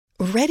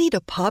Ready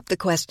to pop the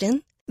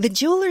question? The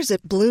jewelers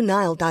at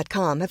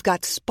BlueNile.com have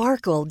got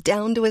sparkle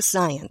down to a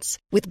science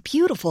with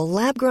beautiful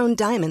lab-grown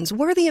diamonds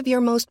worthy of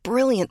your most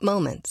brilliant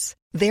moments.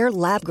 Their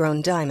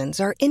lab-grown diamonds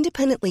are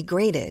independently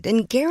graded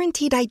and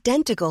guaranteed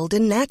identical to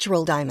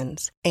natural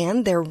diamonds,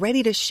 and they're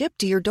ready to ship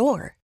to your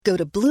door. Go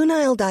to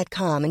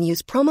BlueNile.com and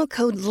use promo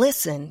code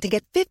LISTEN to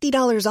get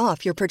 $50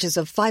 off your purchase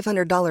of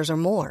 $500 or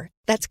more.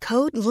 That's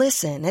code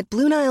LISTEN at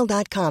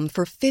BlueNile.com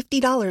for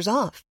 $50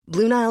 off.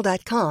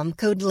 BlueNile.com,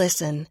 code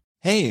LISTEN.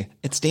 Hey,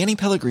 it's Danny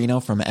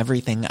Pellegrino from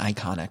Everything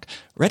Iconic.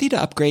 Ready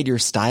to upgrade your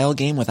style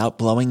game without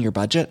blowing your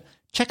budget?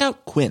 Check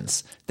out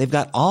Quince. They've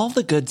got all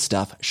the good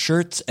stuff,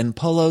 shirts and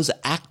polos,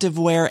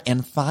 activewear,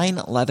 and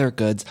fine leather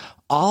goods,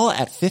 all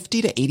at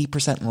 50 to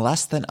 80%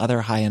 less than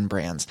other high-end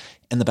brands.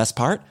 And the best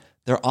part?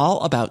 They're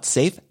all about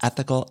safe,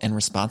 ethical, and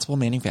responsible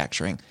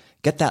manufacturing.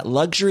 Get that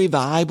luxury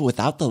vibe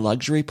without the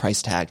luxury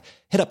price tag.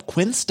 Hit up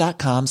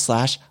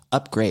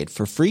quince.com/upgrade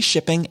for free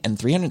shipping and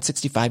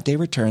 365-day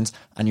returns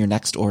on your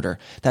next order.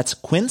 That's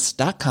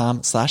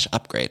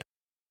quince.com/upgrade.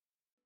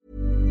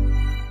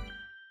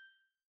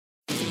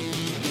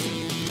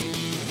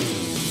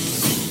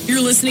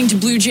 You're listening to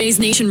Blue Jays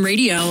Nation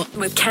Radio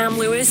with Cam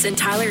Lewis and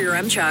Tyler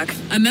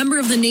Yaremchuk, a member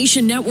of the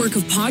Nation network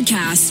of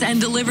podcasts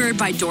and delivered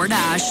by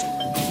DoorDash.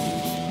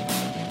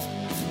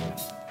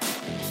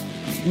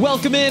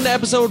 Welcome in to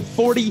episode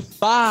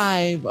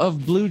 45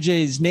 of Blue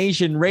Jays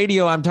Nation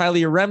Radio. I'm Tyler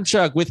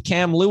Yaremchuk with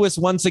Cam Lewis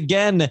once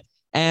again.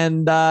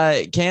 And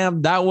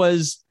Cam, that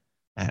was,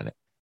 man,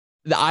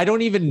 I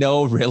don't even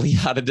know really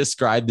how to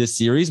describe this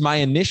series. My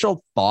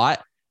initial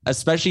thought,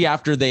 especially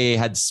after they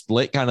had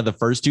split kind of the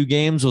first two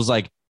games, was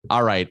like,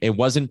 all right, it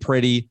wasn't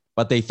pretty,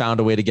 but they found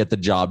a way to get the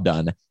job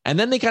done. And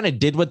then they kind of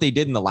did what they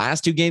did in the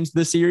last two games of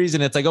the series.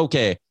 And it's like,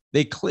 okay,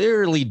 they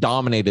clearly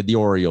dominated the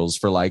Orioles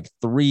for like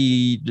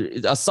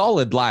a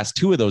solid last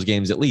two of those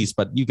games at least,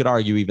 but you could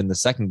argue even the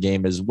second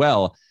game as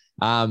well.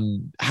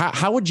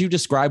 How would you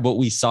describe what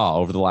we saw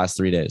over the last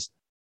 3 days?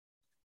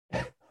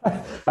 I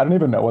don't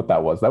even know what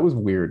that was. That was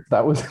weird.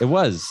 That was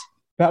nuts.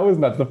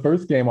 The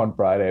first game on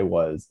Friday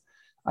was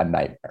a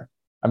nightmare.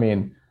 I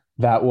mean,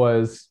 that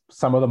was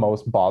some of the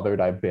most bothered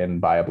I've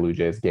been by a Blue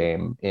Jays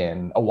game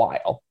in a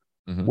while,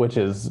 which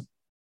is,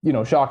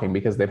 shocking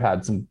because they've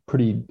had some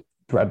pretty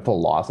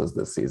dreadful losses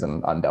this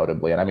season,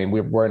 undoubtedly. And I mean,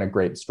 we're in a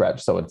great stretch,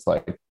 so it's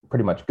like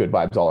pretty much good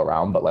vibes all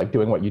around. But like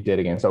doing what you did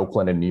against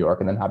Oakland and New York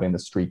and then having the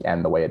streak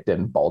end the way it did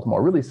in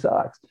Baltimore really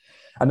sucks.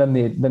 And then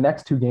the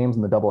next two games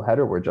in the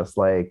doubleheader were just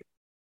like,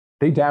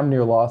 they damn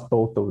near lost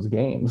both those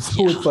games.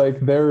 So it's like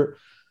they're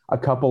a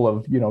couple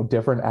of,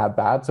 different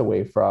at-bats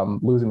away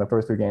from losing the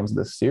first three games of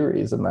this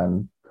series. And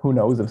then who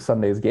knows if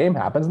Sunday's game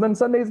happens. And then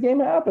Sunday's game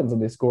happens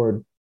and they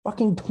scored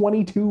fucking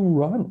 22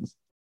 runs.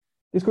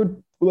 They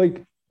scored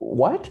like,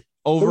 what?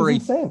 Over a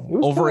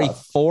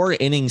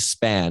 4-inning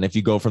span, if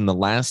you go from the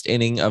last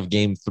inning of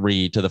game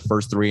 3 to the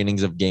first 3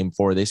 innings of game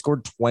 4, they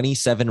scored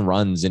 27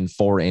 runs in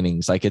 4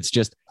 innings. Like it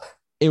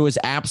was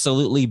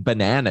absolutely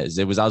bananas.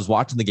 I was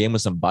watching the game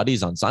with some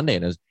buddies on Sunday,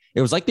 and it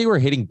was like they were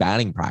hitting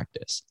batting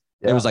practice.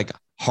 Yeah. It was like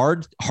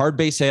hard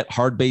base hit,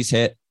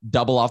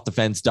 double off the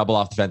fence,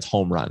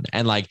 home run.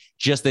 And like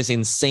just this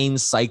insane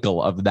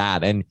cycle of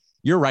that. And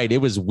you're right. It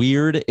was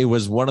weird. It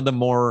was one of the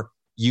more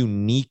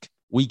unique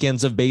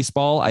weekends of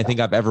baseball I think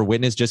I've ever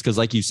witnessed, just because,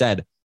 like you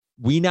said,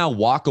 we now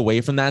walk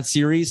away from that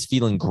series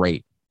feeling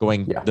great,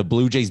 the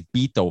Blue Jays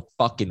beat the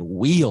fucking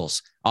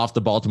wheels off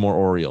the Baltimore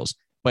Orioles.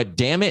 But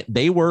damn it,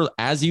 they were,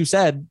 as you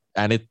said,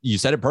 and you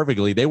said it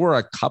perfectly, they were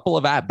a couple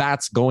of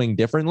at-bats going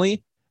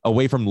differently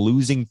away from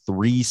losing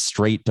 3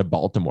 straight to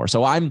Baltimore.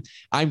 So I'm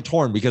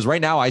torn, because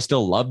right now I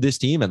still love this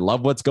team and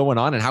love what's going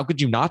on. And how could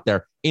you not?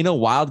 They're in a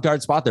wild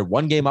card spot. They're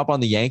 1 game up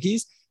on the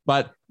Yankees.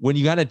 But when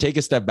you kind of take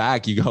a step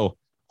back, you go,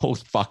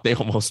 holy fuck, they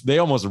almost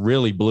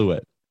really blew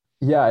it.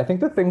 Yeah, I think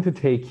the thing to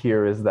take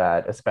here is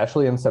that,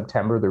 especially in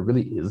September, there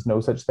really is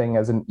no such thing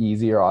as an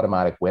easy or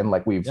automatic win.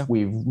 Like we've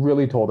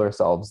really told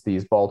ourselves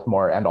these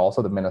Baltimore and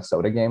also the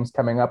Minnesota games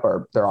coming up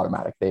they're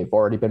automatic. They've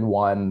already been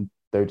won.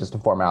 They're just a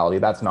formality.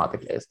 That's not the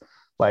case.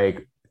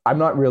 Like, I'm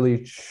not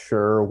really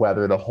sure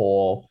whether the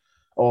whole,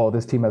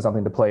 this team has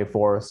something to play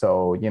for,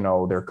 so,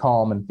 they're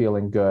calm and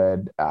feeling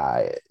good.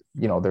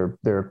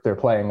 They're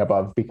playing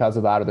above because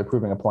of that, or they're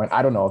proving a point.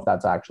 I don't know if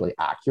that's actually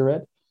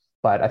accurate,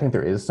 but I think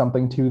there is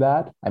something to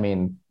that. I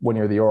mean, when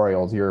you're the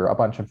Orioles, you're a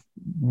bunch of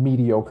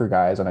mediocre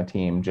guys on a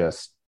team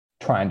just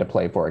trying to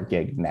play for a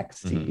gig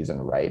next season,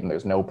 right? And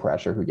there's no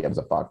pressure. Who gives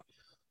a fuck?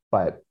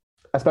 But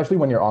especially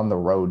when you're on the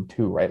road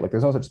too, right? Like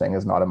there's no such thing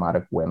as an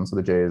automatic win. So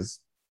the Jays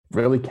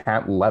really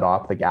can't let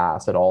off the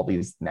gas at all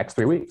these next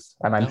 3 weeks.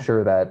 And I'm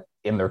sure that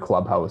in their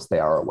clubhouse, they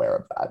are aware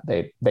of that.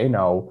 They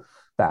know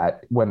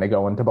that when they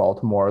go into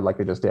Baltimore, like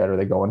they just did, or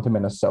they go into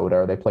Minnesota,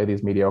 or they play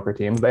these mediocre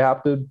teams, they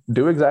have to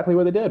do exactly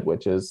what they did,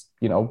 which is,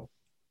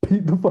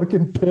 beat the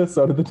fucking piss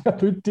out of the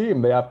other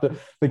team.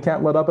 They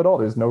can't let up at all.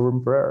 There's no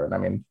room for error. And I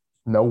mean,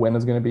 no win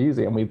is going to be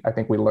easy. And I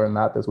think we learned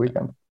that this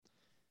weekend.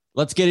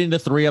 Let's get into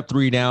 3 up,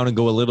 3 down and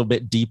go a little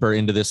bit deeper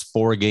into this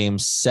 4-game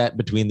set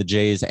between the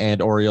Jays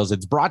and Orioles.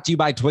 It's brought to you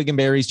by Twig and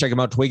Berries. Check them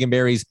out,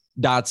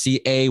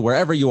 twigandberries.ca,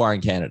 wherever you are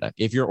in Canada.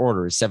 If your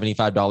order is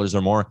 $75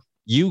 or more,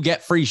 you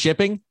get free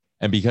shipping.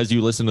 And because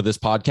you listen to this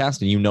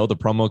podcast and you know the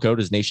promo code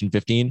is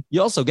Nation15,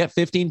 you also get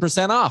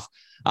 15% off.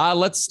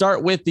 Let's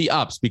start with the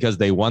ups because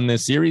they won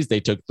this series. They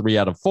took 3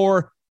 out of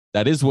 4.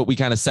 That is what we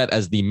kind of set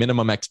as the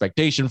minimum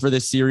expectation for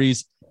this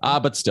series.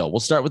 But still,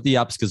 we'll start with the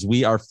ups because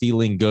we are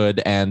feeling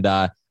good. And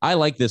I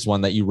like this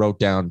one that you wrote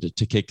down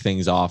to kick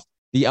things off.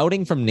 The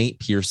outing from Nate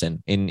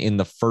Pearson in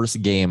the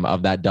first game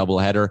of that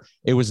doubleheader.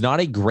 It was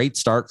not a great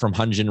start from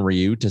Hyun-Jin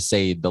Ryu, to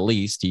say the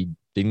least. He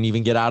didn't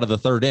even get out of the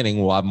 3rd inning.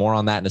 We'll have more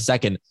on that in a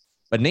second.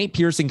 But Nate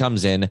Pearson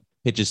comes in,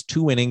 pitches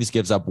 2 innings,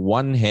 gives up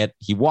 1 hit.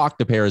 He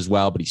walked a pair as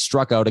well, but he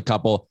struck out a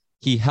couple.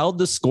 He held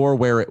the score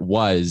where it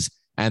was,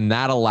 and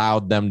that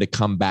allowed them to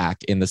come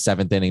back in the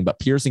 7th inning. But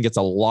Pearson gets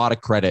a lot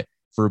of credit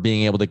for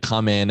being able to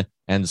come in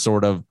and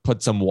sort of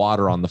put some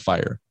water on the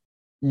fire.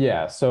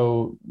 Yeah,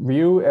 so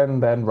Ryu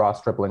and then Ross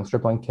Stripling.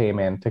 Stripling came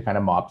in to kind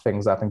of mop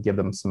things up and give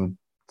them some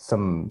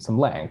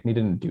length. He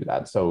didn't do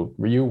that. So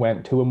Ryu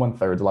went 2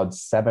 1/3, allowed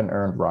 7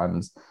 earned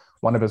runs.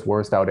 One of his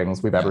worst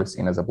outings we've ever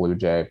seen as a Blue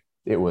Jay.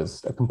 It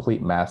was a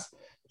complete mess.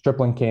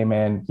 Stripling came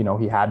in,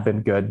 he had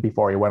been good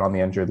before he went on the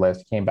injured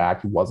list. He came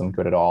back, he wasn't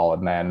good at all.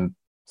 And then,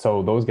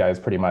 so those guys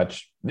pretty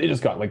much, they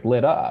just got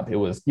lit up. It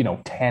was,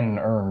 10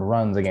 earned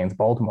runs against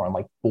Baltimore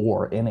in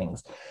 4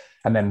 innings.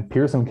 And then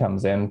Pearson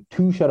comes in,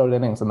 2 shutout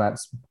innings. And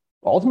that's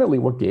ultimately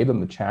what gave them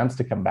the chance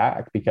to come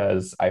back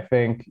because I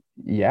think,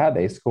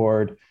 they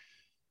scored.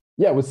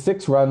 Yeah, it was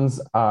 6 runs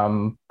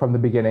from the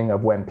beginning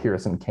of when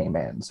Pearson came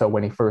in. So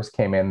when he first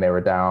came in, they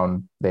were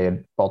down.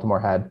 Baltimore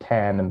had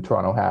 10 and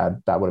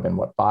Toronto that would have been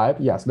 5?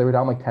 Yeah, so they were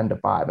down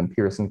 10-5 and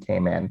Pearson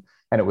came in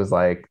and it was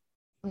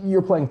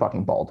you're playing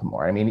fucking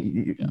Baltimore. I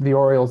mean, the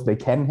Orioles, they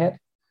can hit.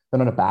 They're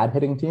not a bad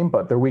hitting team,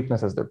 but their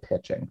weakness is their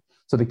pitching.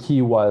 So the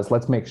key was,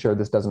 let's make sure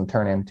this doesn't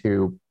turn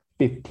into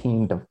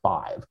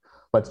 15-5.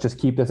 Let's just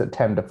keep this at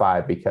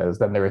 10-5 because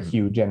then they're a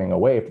huge inning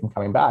away from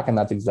coming back. And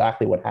that's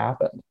exactly what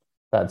happened.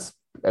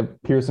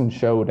 Pearson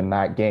showed in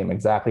that game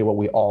exactly what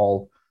we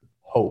all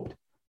hoped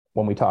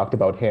when we talked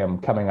about him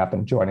coming up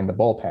and joining the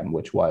bullpen,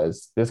 which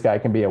was this guy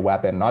can be a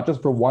weapon, not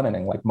just for 1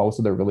 inning like most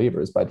of their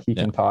relievers, but he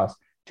can toss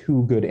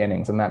 2 good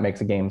innings. And that makes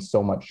a game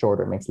so much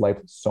shorter, makes life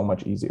so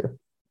much easier.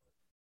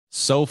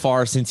 So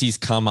far, since he's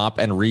come up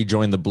and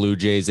rejoined the Blue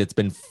Jays, it's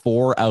been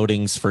 4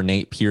 outings for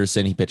Nate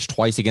Pearson. He pitched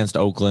twice against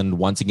Oakland,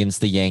 once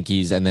against the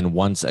Yankees, and then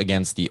once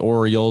against the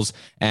Orioles.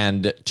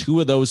 And 2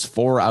 of those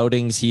 4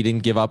 outings, he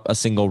didn't give up a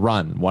single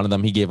run. One of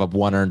them, he gave up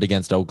 1 earned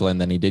against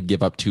Oakland. Then he did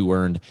give up 2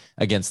 earned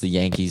against the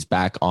Yankees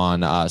back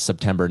on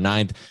September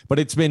 9th. But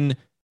it's been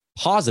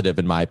positive,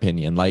 in my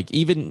opinion.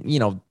 Even,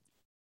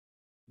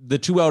 the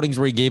 2 outings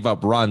where he gave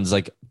up runs,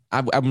 I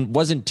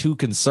wasn't too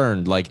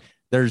concerned.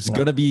 There's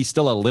going to be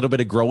still a little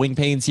bit of growing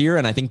pains here.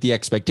 And I think the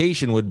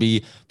expectation would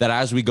be that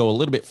as we go a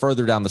little bit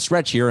further down the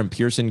stretch here and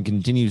Pearson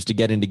continues to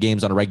get into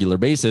games on a regular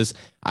basis,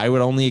 I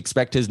would only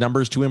expect his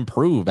numbers to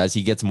improve as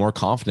he gets more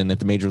confident at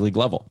the major league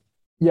level.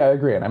 Yeah, I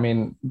agree. And I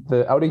mean,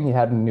 the outing he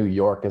had in New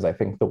York is, I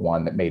think, the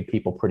one that made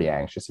people pretty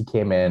anxious. He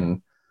came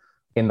in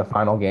the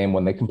final game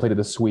when they completed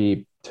the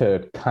sweep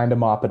to kind of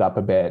mop it up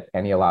a bit,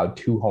 and he allowed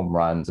 2 home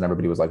runs, and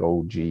everybody was like,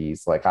 oh,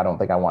 geez, I don't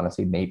think I want to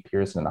see Nate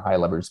Pearson in a high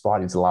leverage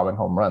spot. He's allowing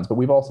home runs. But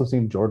we've also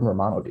seen Jordan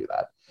Romano do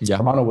that. Yeah.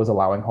 Romano was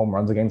allowing home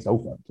runs against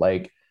Oakland.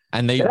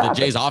 And the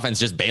Jays offense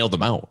just bailed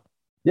them out.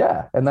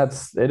 Yeah, and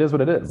it is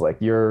what it is.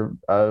 You're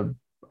a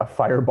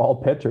fireball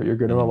pitcher. You're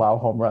going to allow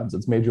home runs.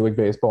 It's Major League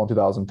Baseball in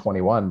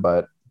 2021,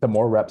 but the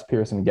more reps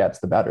Pearson gets,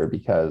 the better,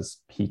 because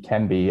he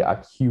can be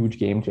a huge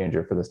game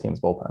changer for this team's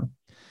bullpen.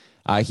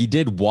 He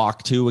did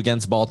walk 2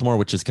 against Baltimore,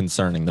 which is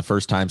concerning. The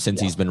first time since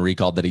he's been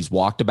recalled that he's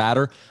walked a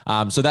batter.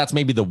 So that's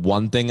maybe the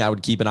one thing I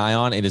would keep an eye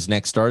on in his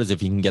next start, is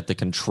if he can get the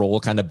control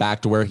kind of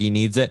back to where he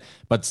needs it.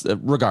 But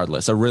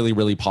regardless, a really,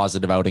 really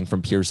positive outing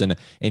from Pearson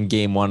in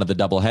game 1 of the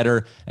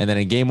doubleheader. And then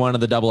in game 1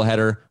 of the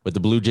doubleheader, with the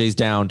Blue Jays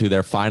down to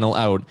their final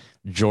out,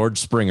 George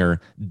Springer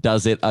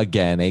does it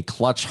again. A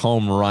clutch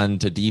home run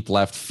to deep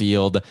left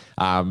field.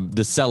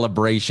 The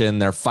celebration,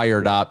 they're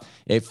fired up.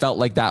 It felt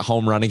like that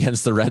home run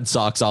against the Red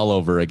Sox all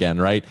over again,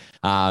 right?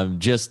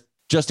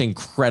 Just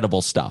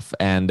incredible stuff.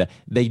 And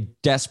they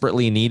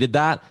desperately needed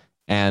that.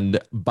 And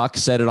Buck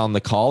said it on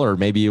the call, or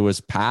maybe it was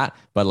Pat,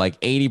 but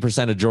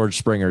 80% of George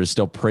Springer is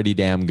still pretty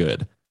damn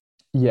good.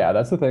 Yeah,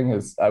 that's the thing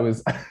is I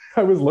was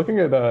looking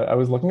at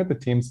the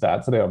team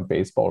stats today on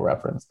Baseball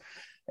Reference.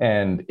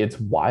 And it's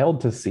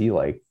wild to see,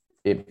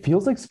 it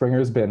feels like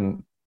Springer's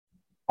been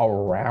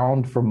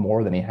around for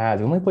more than he has.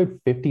 He only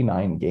played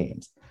 59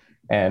 games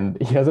and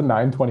he has a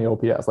 920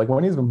 OPS.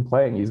 When he's been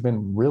playing, he's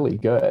been really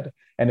good.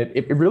 And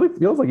it really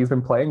feels like he's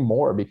been playing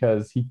more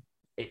because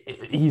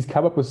he's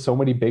come up with so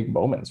many big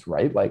moments,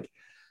 right?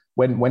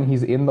 When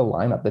he's in the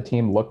lineup, the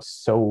team looks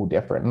so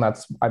different. And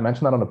I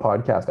mentioned that on a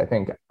podcast.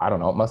 I don't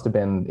know, it must've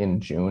been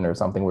in June or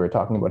something. We were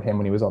talking about him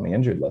when he was on the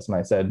injured list. And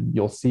I said,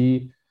 you'll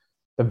see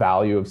the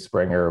value of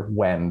Springer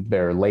when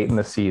they're late in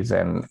the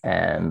season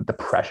and the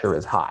pressure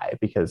is high,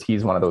 because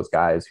he's one of those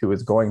guys who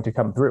is going to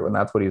come through, and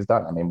that's what he's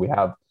done. I mean, we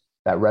have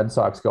that Red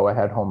Sox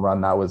go-ahead home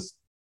run. That was,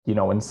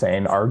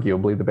 insane.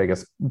 Arguably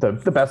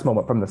the best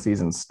moment from the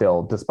season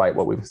still, despite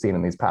what we've seen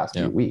in these past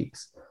few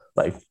weeks.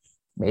 Like,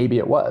 maybe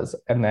it was.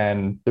 And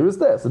then there was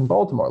this in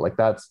Baltimore. Like,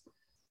 that's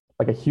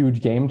like a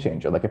huge game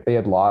changer. Like, if they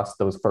had lost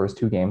those first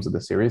 2 games of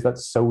the series,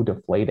 that's so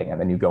deflating. And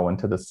then you go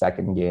into the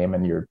second game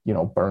and you're,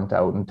 burnt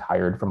out and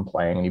tired from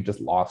playing, and you've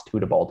just lost 2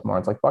 to Baltimore.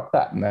 It's like, fuck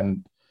that. And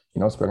then,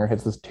 Springer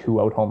hits this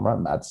 2-out home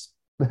run. That's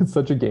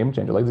such a game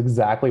changer. Like, it's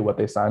exactly what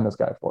they signed this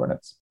guy for. And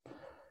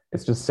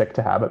it's just sick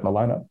to have it in the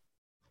lineup.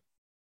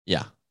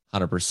 Yeah,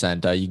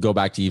 100%. You go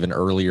back to even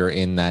earlier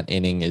in that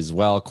inning as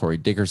well. Corey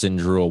Dickerson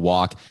drew a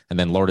walk, and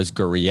then Lourdes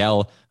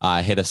Gurriel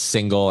hit a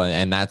single,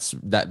 and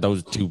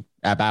those 2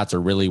 at-bats are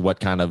really what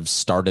kind of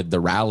started the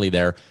rally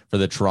there for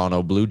the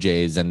Toronto Blue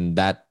Jays, and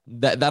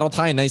that'll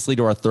tie nicely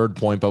to our third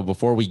point. But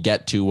before we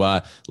get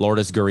to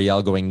Lourdes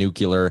Gurriel going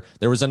nuclear,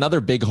 there was another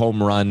big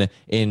home run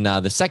in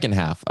the second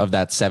half of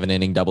that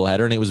 7-inning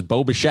doubleheader, and it was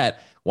Bo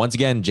Bichette. Once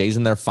again, Jays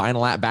in their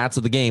final at-bats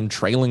of the game,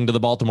 trailing to the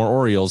Baltimore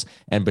Orioles,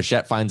 and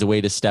Bichette finds a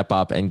way to step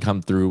up and come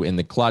through in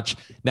the clutch.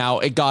 Now,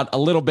 it got a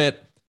little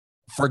bit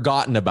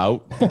forgotten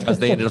about because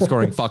they ended up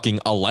scoring fucking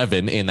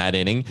 11 in that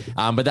inning.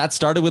 But that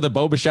started with a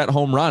Bo Bichette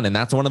home run, and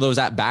that's one of those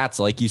at-bats,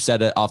 like you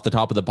said off the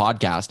top of the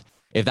podcast.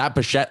 If that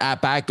Bichette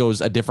at-bat goes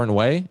a different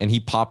way and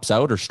he pops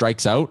out or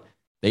strikes out,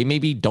 they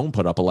maybe don't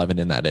put up 11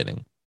 in that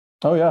inning.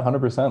 Oh, yeah,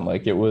 100%.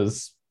 Like, it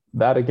was...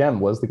 That, again,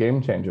 was the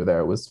game changer there.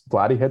 It was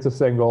Vladdy hits a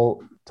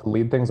single to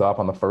lead things off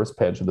on the first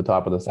pitch at the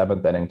top of the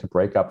 7th inning to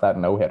break up that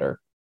no-hitter.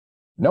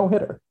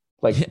 No-hitter.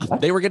 Like, yeah,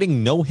 they were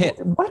getting no hit.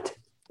 What?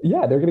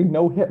 Yeah, they're getting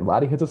no hit.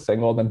 Vladdy hits a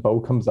single, then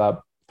Bo comes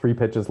up 3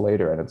 pitches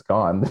later, and it's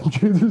gone. The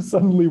Jays are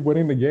suddenly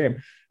winning the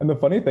game. And the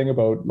funny thing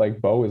about, like,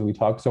 Bo is we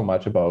talk so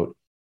much about,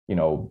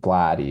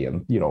 Vladdy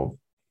and,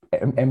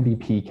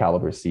 MVP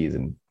caliber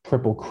season,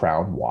 Triple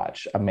Crown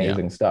watch,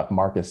 amazing stuff.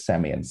 Marcus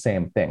Semien,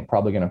 same thing,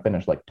 probably going to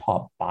finish like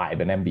top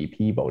 5 in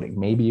MVP voting,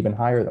 maybe even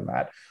higher than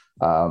that.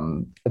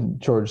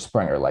 George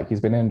Springer, like, he's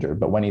been injured,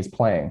 but when he's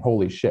playing,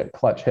 holy shit,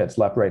 clutch hits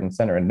left, right, and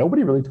center. And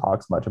nobody really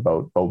talks much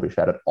about Bo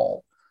Bichette at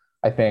all.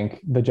 I think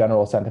the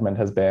general sentiment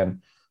has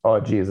been, oh,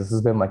 geez, this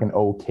has been like an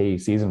okay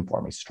season for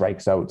him. He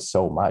strikes out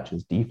so much.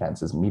 His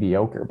defense is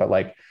mediocre. But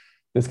like,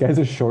 this guy's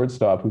a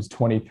shortstop who's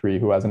 23,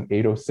 who has an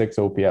 806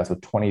 OPS with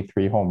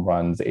 23 home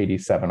runs,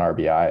 87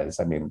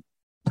 RBIs. I mean,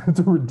 it's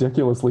a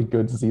ridiculously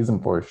good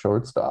season for a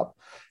shortstop.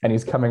 And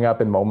he's coming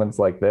up in moments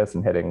like this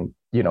and hitting,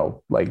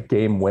 like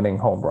game-winning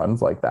home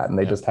runs like that. And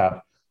they just have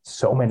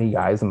so many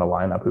guys in the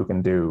lineup who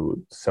can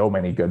do so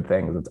many good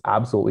things. It's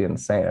absolutely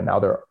insane. And now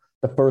they're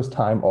the first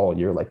time all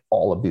year, like,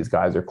 all of these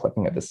guys are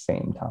clicking at the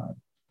same time.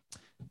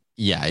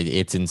 Yeah,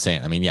 it's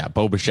insane. I mean, yeah,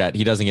 Bo Bichette,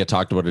 he doesn't get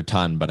talked about a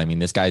ton, but I mean,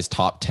 this guy's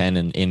top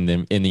 10 in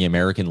the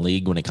American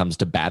League when it comes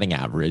to batting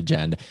average,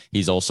 and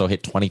he's also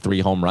hit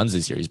 23 home runs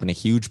this year. He's been a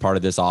huge part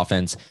of this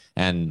offense,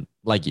 and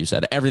like you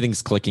said,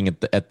 everything's clicking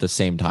at the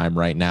same time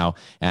right now.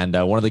 And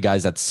one of the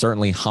guys that's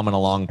certainly humming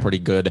along pretty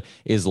good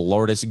is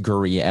Lourdes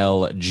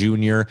Gurriel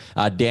Jr.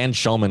 Dan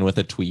Shulman with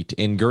a tweet.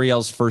 In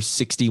Gurriel's first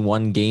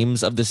 61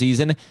 games of the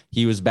season,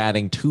 he was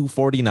batting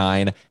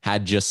 .249,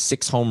 had just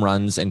 6 home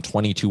runs and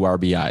 22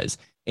 RBIs.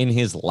 In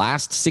his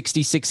last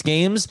 66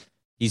 games,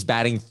 he's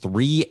batting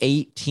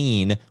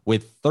 .318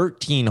 with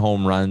 13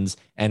 home runs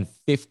and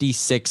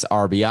 56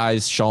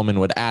 RBIs. Shulman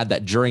would add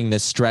that during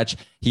this stretch,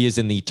 he is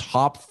in the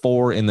top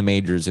 4 in the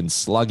majors in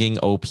slugging,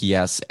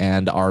 OPS,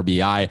 and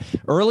RBI.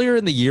 Earlier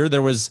in the year,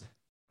 there was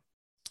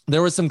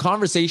some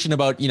conversation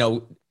about,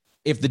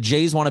 if the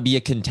Jays want to be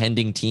a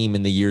contending team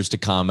in the years to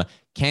come,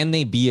 can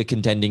they be a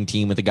contending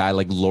team with a guy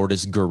like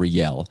Lourdes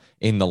Gurriel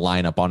in the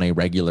lineup on a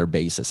regular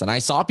basis? And I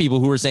saw people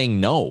who were saying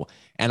no,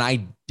 and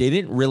I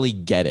didn't really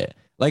get it.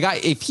 Like,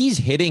 if he's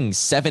hitting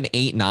 7,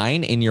 8,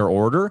 9 in your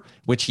order,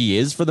 which he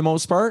is for the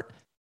most part,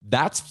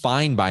 that's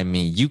fine by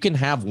me. You can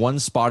have one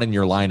spot in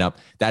your lineup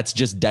that's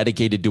just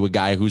dedicated to a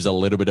guy who's a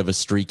little bit of a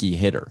streaky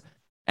hitter.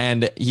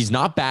 And he's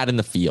not bad in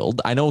the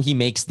field. I know he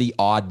makes the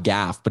odd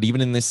gaff, but even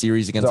in this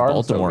series against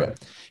Baltimore,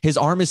 his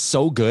arm is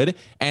so good.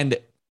 And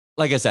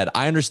like I said,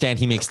 I understand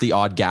he makes the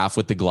odd gaff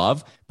with the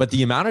glove, but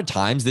the amount of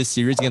times this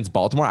series against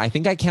Baltimore, I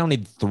think I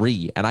counted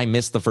 3, and I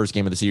missed the first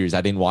game of the series.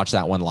 I didn't watch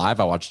that one live.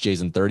 I watched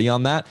Jason 30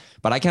 on that,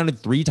 but I counted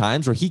 3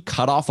 times where he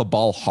cut off a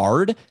ball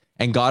hard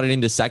and got it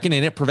into second,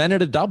 and it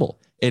prevented a double.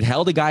 It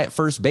held a guy at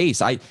first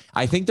base. I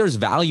think there's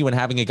value in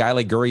having a guy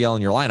like Gurriel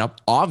in your lineup,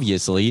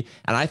 obviously,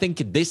 and I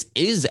think this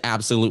is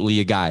absolutely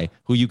a guy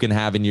who you can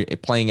have in your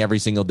playing every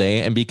single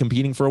day and be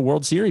competing for a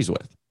World Series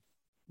with.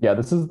 Yeah,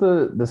 this is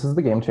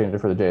the game changer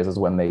for the Jays, is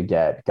when they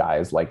get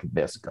guys like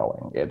this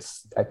going.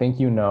 I think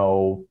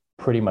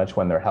pretty much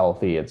when they're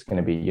healthy, it's going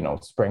to be,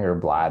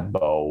 Springer, Vlad,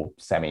 Bo,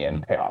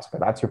 Semien,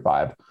 Teoscar. That's your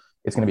 5.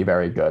 It's going to be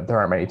very good. There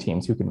aren't many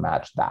teams who can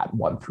match that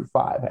 1 through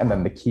 5. And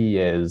then the key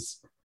is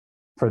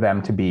for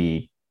them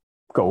to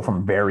go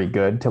from very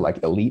good to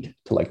like elite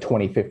to like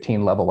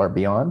 2015 level or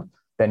beyond.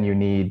 Then you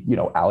need,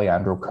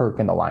 Alejandro Kirk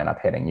in the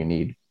lineup hitting. You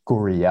need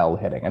Gurriel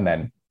hitting. And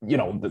then, it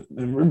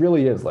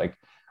really is like,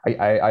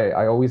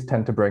 I always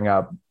tend to bring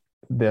up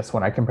this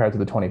when I compare it to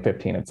the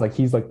 2015. It's like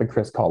he's like the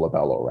Chris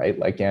Colabello, right?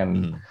 Like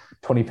in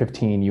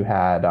 2015, you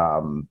had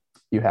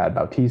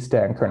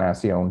Bautista,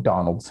 Encarnacion,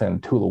 Donaldson,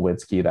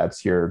 Tulowitzki.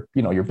 That's your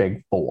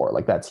big four.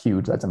 Like that's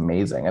huge. That's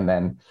amazing. And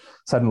then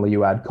suddenly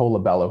you add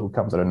Colabello, who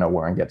comes out of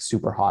nowhere and gets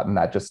super hot, and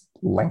that just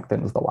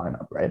lengthens the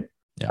lineup, right?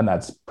 Yeah. And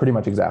that's pretty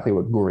much exactly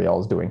what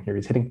Gurriel is doing here.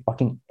 He's hitting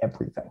fucking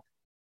everything.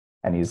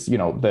 And he's,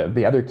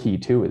 the other key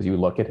too is you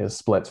look at his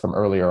splits from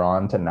earlier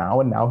on to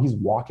now, and now he's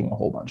walking a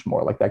whole bunch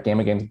more. Like that game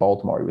against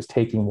Baltimore, he was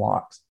taking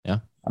walks. Yeah.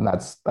 And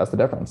that's the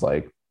difference.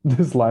 Like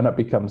this lineup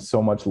becomes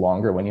so much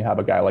longer when you have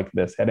a guy like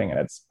this hitting,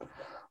 and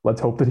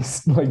let's hope that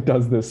he like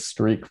does this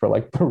streak for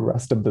like the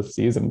rest of the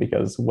season,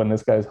 because when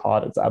this guy's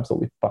hot, it's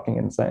absolutely fucking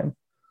insane.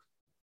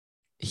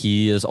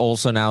 He is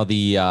also now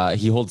he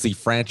holds the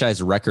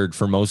franchise record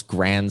for most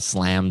grand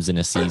slams in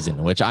a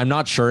season, which I'm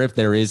not sure if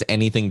there is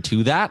anything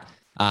to that.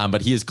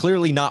 But he is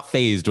clearly not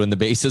phased when the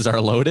bases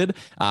are loaded.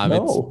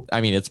 No.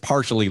 It's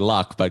partially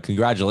luck, but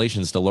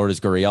congratulations to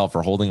Lourdes Gurriel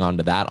for holding on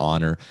to that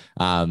honor,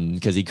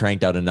 because he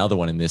cranked out another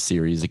one in this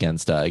series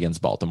against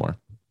Baltimore.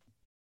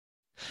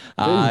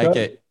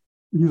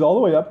 He's all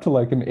the way up to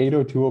like an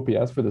 802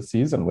 OPS for the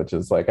season, which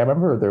is like, I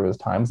remember there was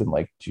times in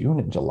like June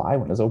and July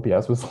when his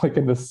OPS was like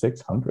in the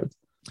 600s.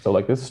 So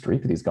like this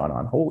streak that he's gone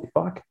on, holy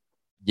fuck.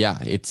 Yeah,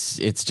 it's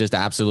just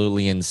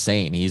absolutely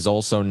insane. He's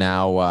also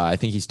now, I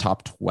think he's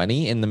top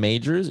 20 in the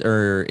majors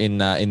or in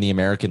the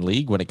American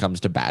League when it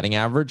comes to batting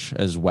average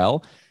as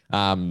well.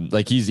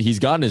 Like he's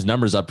gotten his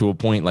numbers up to a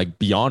point like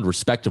beyond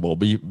respectable,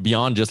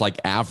 beyond just like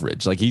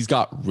average. Like he's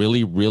got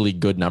really, really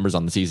good numbers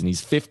on the season.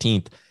 He's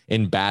 15th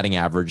in batting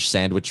average,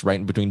 sandwiched right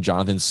in between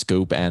Jonathan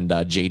Scoop and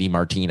JD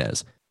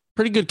Martinez.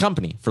 Pretty good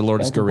company for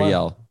Lourdes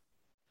Gurriel.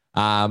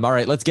 All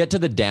right, let's get to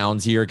the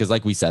downs here, because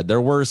like we said, there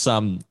were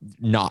some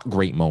not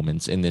great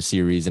moments in this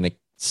series, and it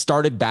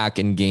started back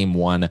in game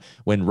one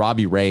when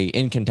Robbie Ray,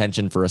 in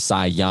contention for a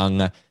Cy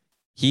Young,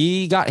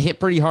 he got hit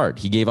pretty hard.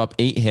 He gave up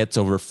 8 hits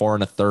over 4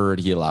 1/3.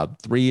 He allowed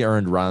 3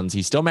 earned runs.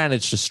 He still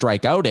managed to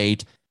strike out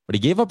 8, but he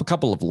gave up a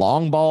couple of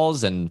long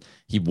balls, and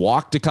he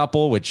walked a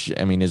couple, which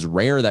is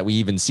rare that we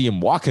even see him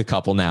walk a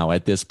couple now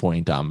at this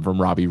point from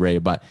Robbie Ray.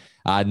 But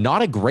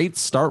not a great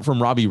start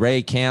from Robbie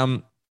Ray.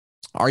 Cam,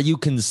 are you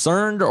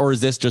concerned, or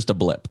is this just a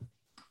blip?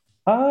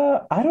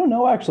 I don't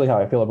know actually how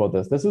I feel about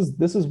this.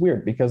 This is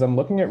weird, because I'm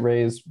looking at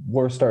Ray's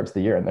worst starts of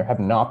the year, and there have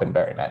not been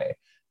very many.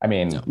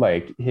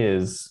 Like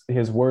his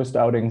worst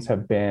outings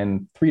have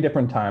been 3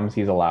 different times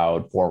he's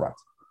allowed 4 runs.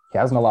 He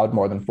hasn't allowed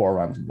more than 4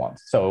 runs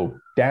once. So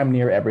damn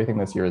near everything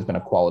this year has been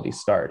a quality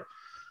start.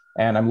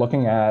 And I'm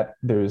looking at,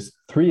 there's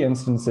 3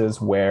 instances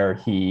where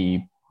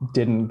he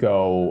didn't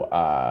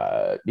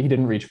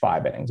reach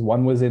 5 innings.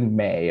 One was in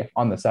May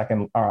on the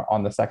second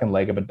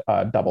leg of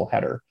a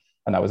doubleheader,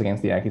 and that was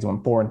against the Yankees,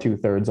 when 4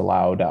 2/3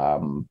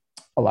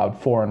 allowed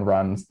 4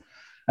 runs.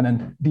 And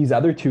then these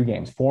other 2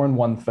 games, 4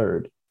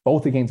 1/3,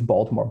 both against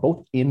Baltimore,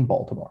 both in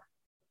Baltimore.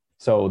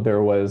 So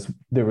there was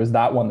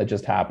that one that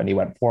just happened. He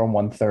went 4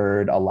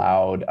 1/3,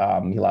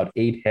 he allowed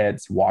 8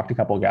 hits, walked a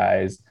couple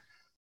guys.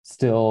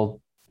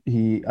 Still,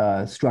 he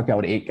struck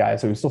out 8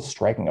 guys, so he was still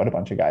striking out a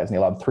bunch of guys, and he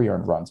allowed 3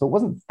 earned runs. So it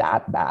wasn't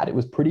that bad. It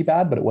was pretty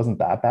bad, but it wasn't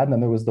that bad. And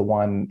then there was the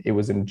one, it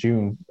was in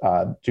June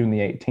the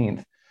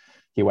 18th.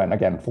 He went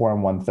again 4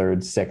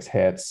 1/3, 6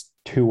 hits,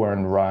 2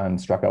 earned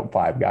runs, struck out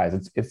 5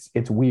 guys.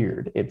 It's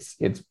weird. It's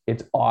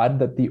odd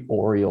that the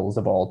Orioles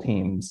of all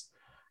teams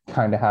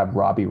kind of have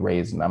Robbie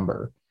Ray's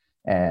number,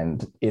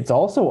 and it's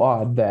also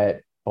odd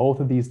that both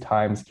of these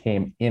times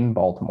came in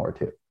Baltimore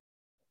too.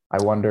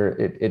 I wonder.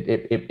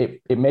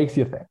 It makes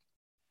you think.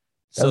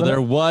 So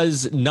there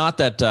was, not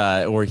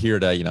that we're here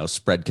to,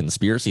 spread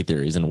conspiracy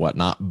theories and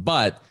whatnot,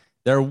 but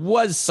there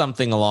was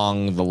something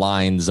along the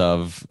lines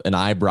of an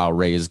eyebrow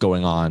raise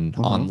going on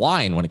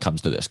online when it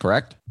comes to this,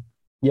 correct?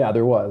 Yeah,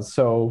 there was.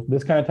 So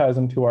this kind of ties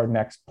into our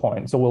next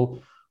point. So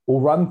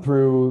we'll run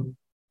through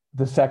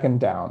the second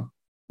down,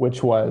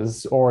 which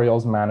was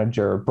Orioles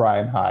manager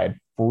Brian Hyde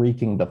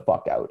freaking the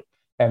fuck out,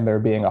 and there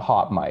being a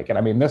hot mic.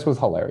 And this was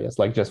hilarious,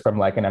 like just from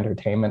like an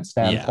entertainment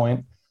standpoint.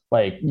 Yeah.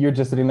 Like you're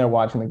just sitting there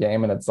watching the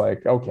game, and it's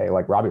like, okay,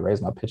 like Robbie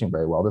Ray's not pitching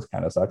very well. This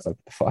kind of sucks. Like,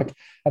 what the fuck?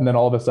 And then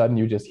all of a sudden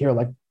you just hear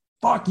like,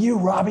 fuck you,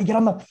 Robbie, get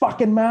on the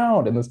fucking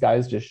mound. And this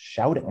guy's just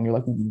shouting. And you're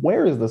like,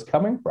 where is this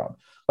coming from?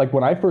 Like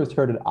when I first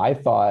heard it, I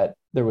thought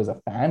there was a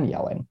fan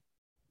yelling.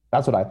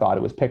 That's what I thought.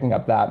 It was picking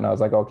up that. And I was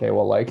like, okay,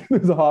 well, like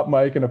there's a hot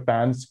mic and a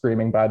fan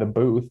screaming by the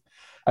booth.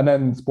 And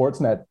then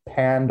Sportsnet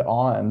panned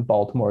on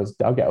Baltimore's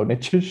dugout, and it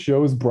just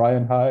shows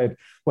Brian Hyde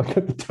like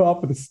at the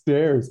top of the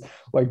stairs,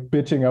 like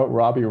bitching out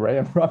Robbie Ray,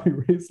 and Robbie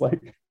Ray's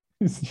like,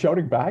 he's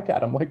shouting back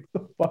at him, like,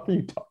 the fuck are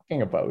you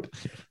talking about?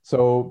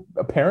 So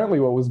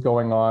apparently what was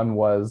going on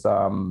was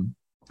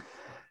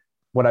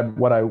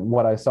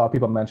what I saw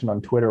people mention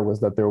on Twitter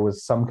was that there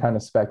was some kind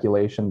of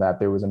speculation that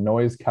there was a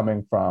noise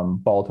coming from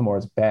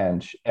Baltimore's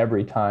bench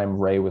every time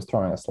Ray was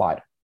throwing a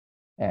slider.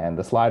 And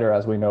the slider,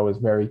 as we know, is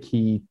very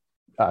key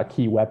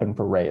weapon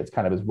for Ray. It's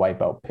kind of his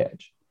wipeout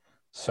pitch.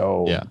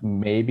 So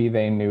maybe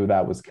they knew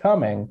that was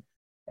coming,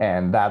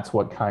 and that's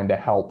what kind of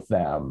helped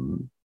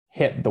them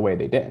hit the way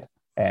they did.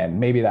 And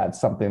maybe that's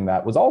something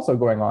that was also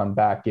going on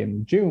back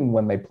in June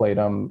when they played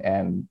them,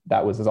 and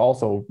that was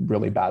also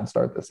really bad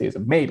start this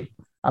season. Maybe.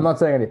 I'm not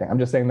saying anything. I'm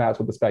just saying that's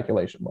what the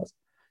speculation was.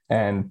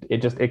 And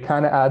it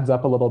kind of adds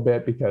up a little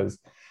bit because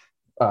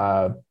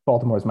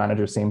Baltimore's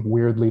manager seemed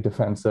weirdly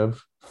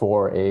defensive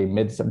for a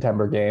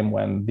mid-September game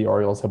when the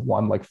Orioles have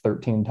won like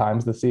 13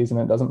 times this season.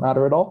 It doesn't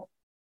matter at all.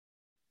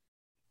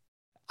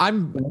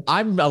 I'm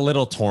a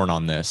little torn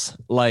on this.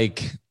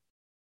 Like,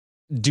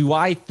 do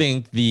I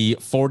think the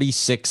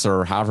 46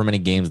 or however many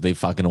games they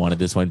fucking won at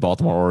this point,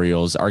 Baltimore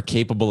Orioles, are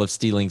capable of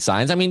stealing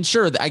signs? I mean,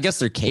 sure, I guess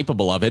they're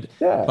capable of it,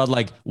 but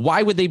like,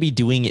 why would they be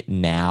doing it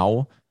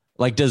now?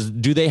 Like,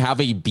 do they have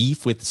a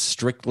beef with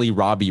strictly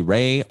Robbie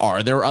Ray?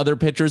 Are there other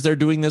pitchers they're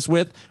doing this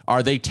with?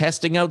 Are they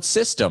testing out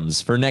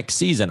systems for next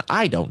season?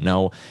 I don't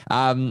know.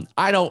 I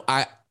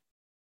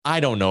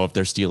don't know if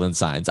they're stealing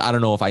signs. I don't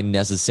know if I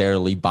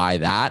necessarily buy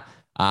that.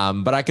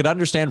 But I could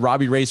understand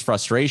Robbie Ray's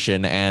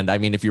frustration. And I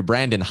mean, if you're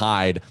Brandon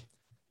Hyde,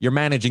 you're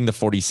managing the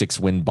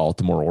 46-win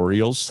Baltimore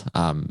Orioles.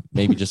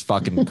 Maybe just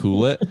fucking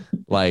cool it.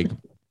 Like,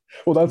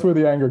 well, that's where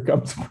the anger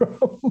comes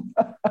from.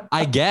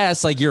 I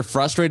guess, like, you're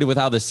frustrated with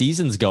how the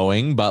season's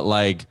going, but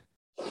like,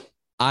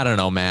 I don't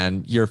know,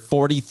 man. You're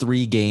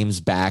 43 games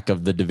back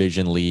of the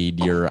division lead.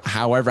 You're,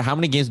 however, how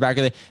many games back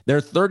are they? They're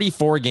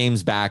 34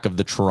 games back of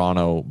the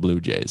Toronto Blue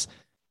Jays.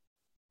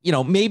 You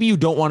know, maybe you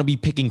don't want to be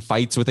picking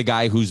fights with a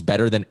guy who's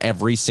better than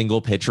every single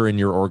pitcher in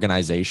your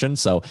organization.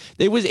 So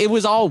it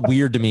was all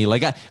weird to me.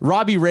 Like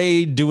Robbie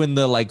Ray doing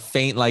the like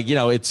faint, like, you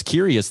know, it's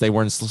curious they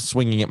weren't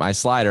swinging at my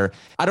slider.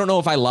 I don't know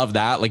if I love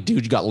that. Like,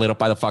 dude, you got lit up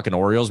by the fucking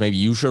Orioles. Maybe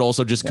you should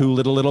also just cool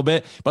it a little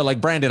bit. But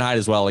like Brandon Hyde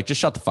as well, like, just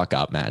shut the fuck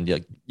up, man.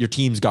 Like, your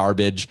team's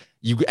garbage.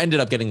 You ended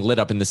up getting lit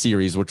up in the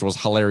series, which was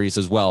hilarious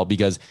as well,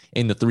 because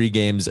in the 3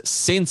 games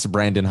since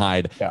Brandon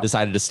Hyde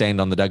decided to stand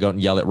on the dugout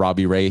and yell at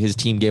Robbie Ray, his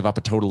team gave up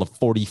a total of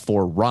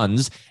 44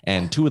 runs,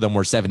 and 2 of them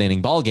were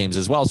 7-inning ball games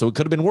as well. So it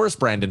could have been worse,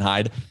 Brandon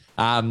Hyde.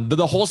 But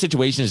the whole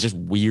situation is just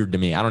weird to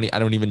me. I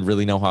don't even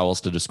really know how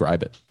else to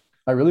describe it.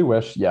 I really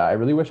wish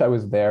I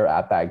was there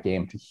at that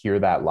game to hear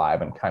that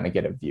live and kind of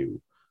get a view,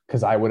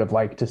 because I would have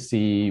liked to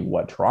see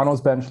what Toronto's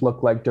bench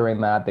looked like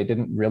during that. They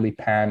didn't really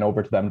pan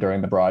over to them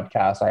during the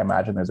broadcast. I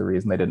imagine there's a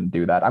reason they didn't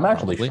do that. I'm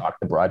actually shocked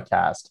the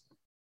broadcast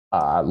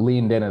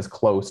leaned in as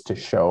close to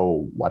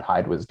show what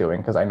Hyde was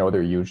doing, because I know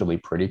they're usually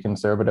pretty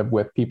conservative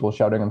with people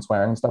shouting and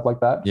swearing and stuff like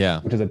that.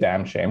 Yeah, which is a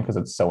damn shame because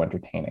it's so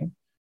entertaining.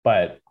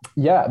 But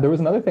yeah, there was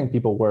another thing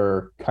people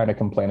were kind of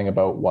complaining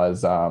about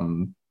was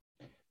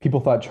people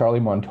thought Charlie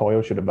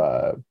Montoyo should have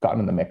gotten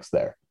in the mix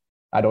there.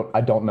 I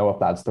don't know if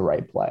that's the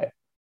right play.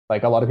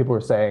 Like, a lot of people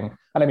were saying,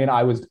 and I mean,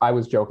 I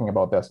was joking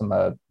about this in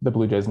the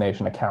Blue Jays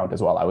Nation account as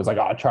well. I was like,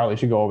 oh, Charlie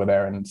should go over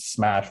there and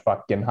smash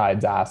fucking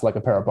Hyde's ass like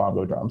a pair of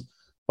bongo drums.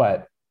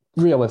 But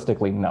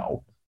realistically,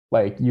 no.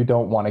 Like, you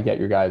don't want to get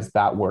your guys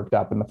that worked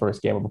up in the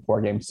first game of a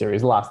 4-game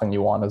series. The last thing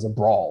you want is a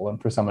brawl and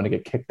for someone to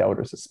get kicked out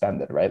or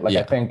suspended, right? Like,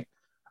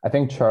 I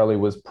think Charlie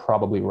was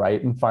probably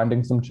right in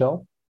finding some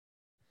chill.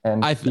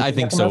 And I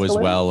think so as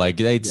well. Like,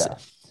 it's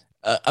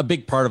a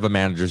big part of a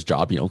manager's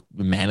job, you know,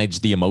 manage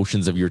the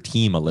emotions of your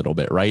team a little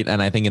bit, right?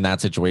 And I think in that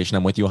situation,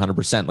 I'm with you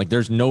 100%. Like,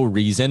 there's no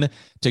reason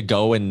to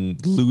go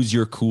and lose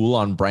your cool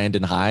on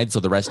Brandon Hyde so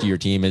the rest of your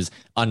team is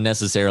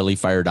unnecessarily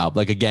fired up.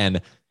 Like,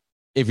 again,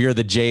 if you're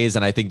the Jays,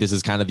 and I think this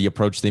is kind of the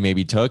approach they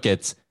maybe took,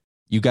 it's,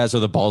 you guys are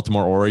the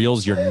Baltimore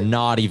Orioles. You're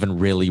not even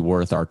really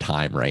worth our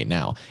time right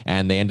now.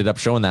 And they ended up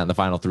showing that in the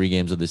final 3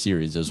 games of the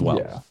series as well.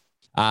 Yeah.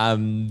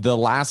 The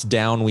last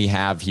down we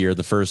have here,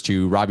 the first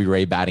 2, Robbie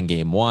Ray batting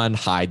game 1,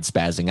 Hyde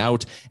spazzing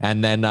out,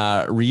 and then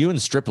Ryu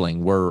and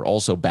Stripling were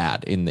also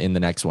bad in the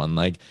next one.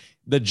 Like,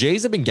 the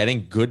Jays have been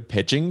getting good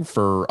pitching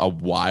for a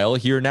while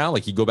here now.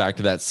 Like, you go back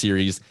to that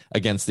series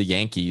against the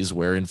Yankees,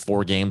 where in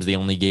 4 games they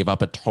only gave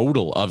up a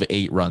total of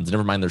 8 runs.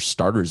 Never mind their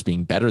starters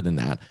being better than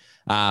that.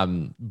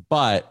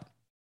 But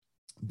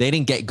they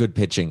didn't get good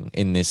pitching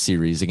in this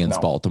series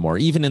against Baltimore.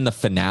 Even in the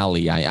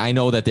finale, I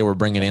know that they were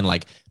bringing in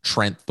like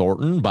Trent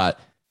Thornton, but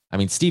I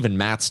mean, Steven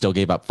Matz still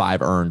gave up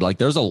 5 earned. Like,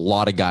 there's a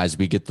lot of guys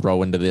we could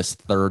throw into this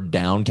third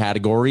down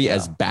category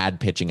as bad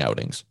pitching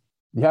outings.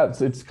 Yeah,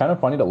 it's kind of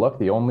funny to look.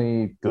 The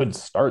only good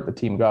start the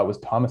team got was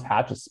Thomas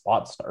Hatch's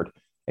spot start.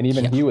 And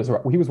even he was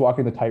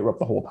walking the tightrope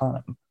the whole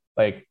time.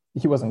 Like,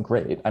 he wasn't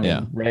great. I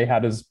mean, Ray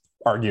had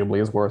arguably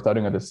his worst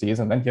outing of the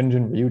season. Then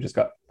Hyunjin Ryu just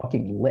got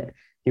fucking lit.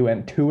 He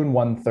went 2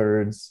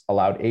 1/3,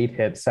 allowed 8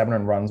 hits, 7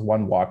 earned runs,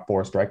 1 walk,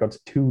 4 strikeouts,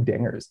 2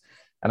 dingers.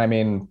 And I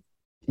mean,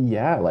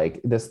 yeah, like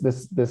this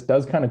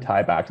does kind of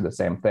tie back to the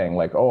same thing.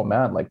 Like, oh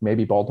man, like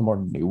maybe Baltimore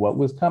knew what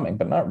was coming,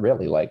 but not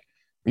really. Like,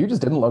 Ryu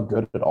just didn't look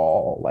good at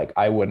all. Like,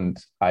 I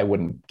wouldn't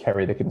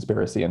carry the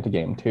conspiracy into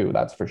game 2,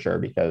 that's for sure,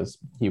 because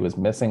he was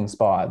missing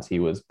spots.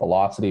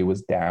 Velocity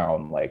was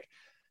down, like,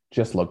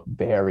 just looked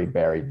very,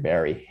 very,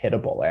 very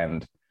hittable.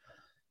 And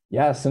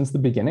Yeah, since the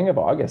beginning of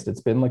August,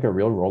 it's been like a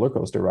real roller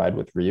coaster ride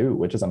with Ryu,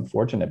 which is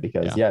unfortunate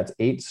because it's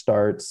 8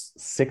 starts,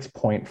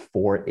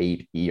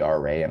 6.48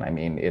 ERA. And I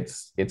mean,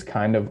 it's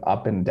kind of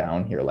up and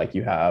down here. Like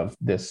you have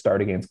this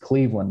start against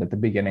Cleveland at the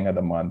beginning of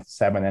the month,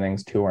 7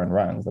 innings, 2 earned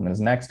runs. And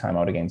his next time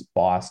out against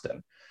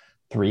Boston,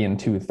 3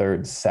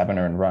 2/3, 7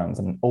 earned runs.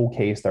 An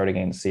okay start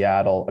against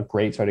Seattle, a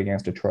great start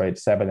against Detroit,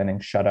 7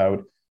 innings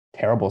shutout.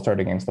 Terrible start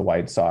against the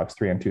White Sox,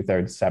 3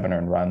 2/3, 7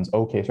 earned runs.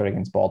 Okay start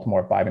against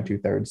Baltimore, 5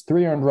 2/3,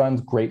 3 earned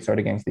runs. Great start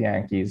against the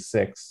Yankees,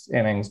 6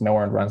 innings, no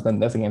earned runs. Then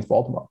this against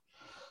Baltimore.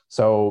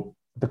 So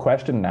the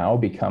question now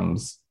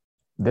becomes,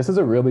 this is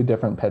a really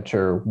different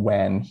pitcher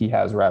when he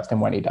has rest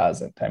and when he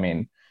doesn't. I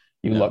mean,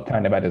 you look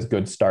kind of at his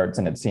good starts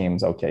and it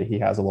seems, okay, he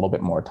has a little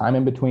bit more time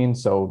in between.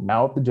 So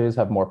now if the Jays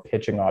have more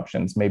pitching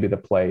options, maybe the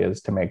play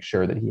is to make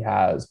sure that he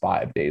has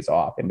 5 days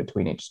off in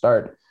between each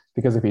start.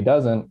 Because if he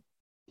doesn't,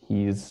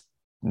 he's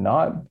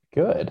not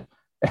good.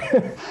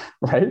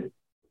 Right?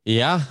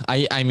 Yeah.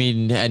 I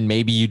mean, and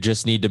maybe you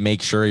just need to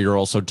make sure you're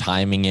also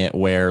timing it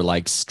where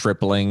like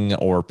Stripling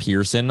or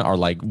Pearson are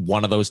like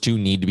one of those two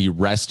need to be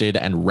rested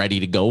and ready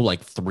to go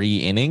like 3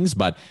 innings,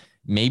 but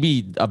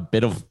maybe a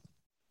bit of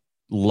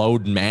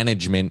load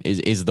management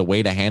is the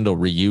way to handle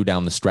Ryu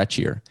down the stretch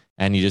here.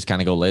 And you just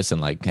kind of go, listen,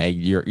 like, hey,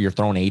 you're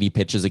throwing 80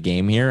 pitches a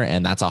game here,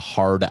 and that's a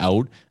hard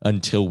out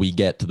until we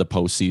get to the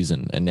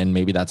postseason. And then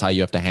maybe that's how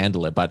you have to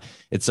handle it. But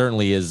it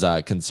certainly is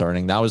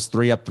concerning. That was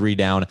 3 Up, 3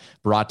 Down,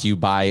 brought to you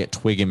by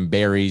Twig and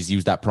Berries.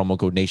 Use that promo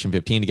code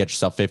Nation15 to get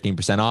yourself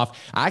 15% off.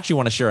 I actually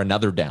want to share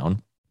another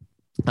down.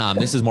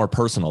 This is more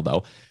personal,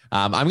 though.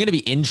 I'm going to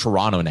be in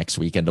Toronto next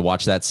weekend to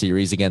watch that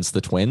series against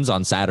the Twins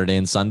on Saturday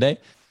and Sunday.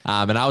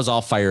 And I was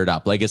all fired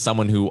up. Like, as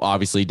someone who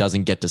obviously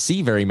doesn't get to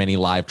see very many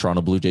live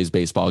Toronto Blue Jays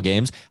baseball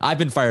games, I've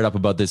been fired up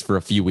about this for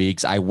a few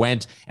weeks. I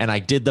went and I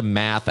did the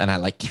math and I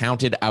like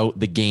counted out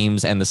the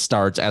games and the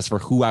starts as for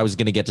who I was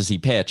going to get to see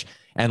pitch.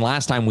 And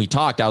last time we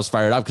talked, I was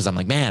fired up because I'm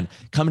like, man,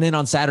 coming in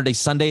on Saturday,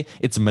 Sunday,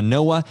 it's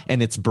Manoah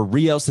and it's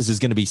Barrios. This is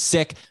going to be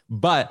sick.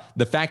 But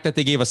the fact that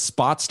they gave a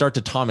spot start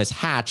to Thomas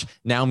Hatch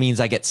now means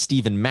I get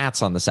Steven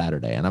Matz on the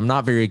Saturday. And I'm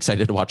not very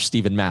excited to watch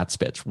Steven Matz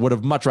pitch. Would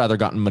have much rather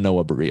gotten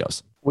Manoah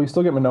Barrios. Well, you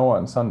still get Manoah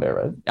on Sunday,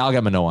 right? I'll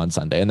get Manoah on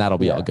Sunday, and that'll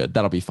be all good.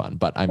 That'll be fun.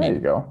 But I mean, there you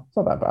go. It's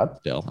not that bad.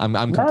 Still, I'm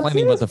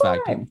complaining about the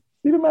fact that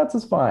Steven Matz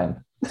is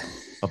fine.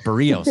 But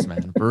Barrios,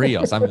 man,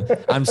 Barrios.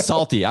 I'm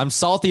salty. I'm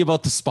salty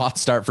about the spot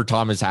start for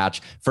Thomas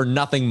Hatch for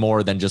nothing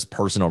more than just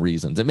personal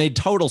reasons. It made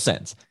total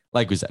sense.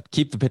 Like we said,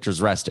 keep the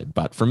pitchers rested.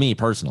 But for me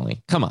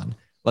personally, come on,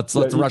 let's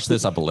rush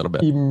this up a little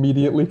bit.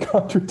 Immediately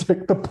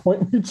contradict the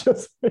point you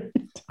just made.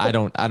 I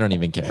don't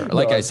even care.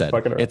 Like I said,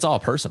 it's all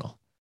personal.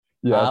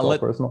 Yeah, it's all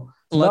personal.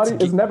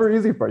 It's never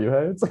easy for you,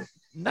 hey?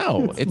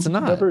 No, it's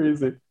not. Never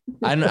easy.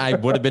 I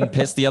would have been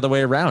pissed the other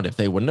way around if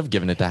they wouldn't have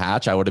given it to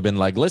Hatch. I would have been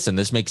like, listen,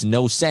 this makes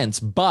no sense.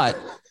 But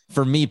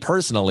for me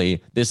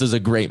personally, this is a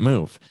great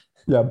move.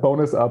 Yeah,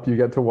 bonus up. You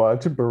get to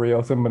watch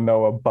Barrios and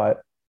Manoah,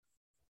 but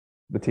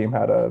the team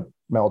had a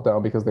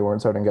meltdown because they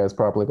weren't starting guys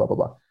properly, blah, blah,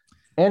 blah.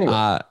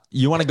 Anyway.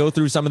 You want to go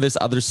through some of this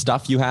other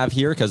stuff you have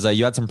here? Because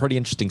you had some pretty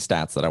interesting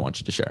stats that I want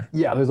you to share.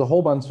 Yeah, there's a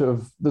whole bunch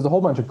of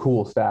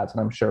cool stats.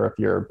 And I'm sure if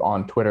you're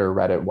on Twitter,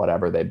 Reddit,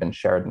 whatever, they've been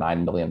shared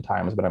 9 million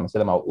times, but I'm going to say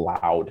them out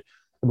loud.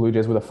 The Blue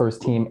Jays were the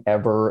first team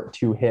ever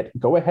to hit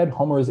go-ahead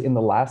homers in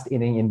the last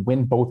inning and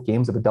win both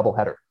games of a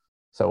doubleheader.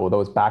 So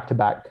those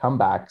back-to-back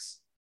comebacks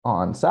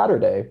on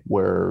Saturday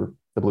were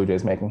the Blue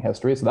Jays making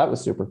history. So that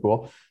was super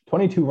cool.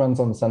 22 runs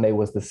on Sunday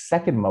was the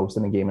second most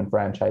in a game in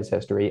franchise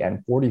history,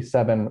 and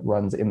 47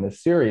 runs in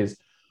this series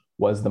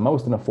was the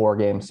most in a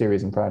 4-game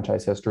series in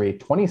franchise history.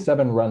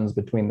 27 runs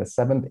between the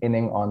 7th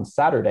inning on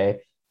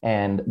Saturday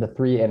and the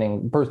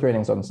first 3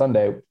 innings on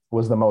Sunday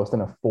was the most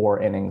in a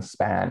 4-inning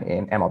span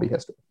in MLB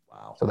history.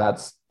 Wow. So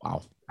that's a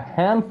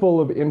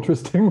handful of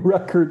interesting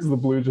records the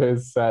Blue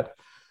Jays set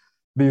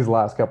these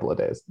last couple of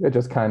days. It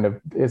just kind of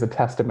is a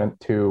testament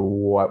to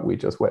what we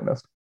just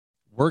witnessed.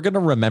 We're going to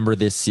remember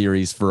this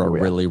series for a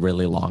really,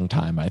 really long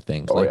time, I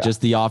think.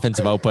 Just the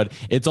offensive output.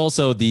 It's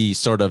also the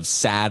sort of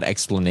sad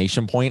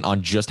explanation point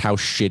on just how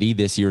shitty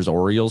this year's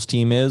Orioles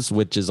team is,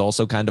 which is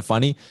also kind of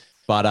funny.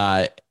 But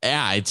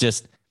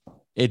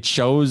it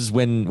shows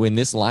when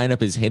this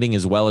lineup is hitting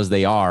as well as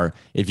they are,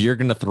 if you're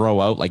going to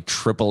throw out like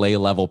AAA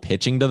level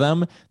pitching to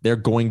them, they're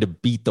going to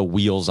beat the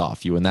wheels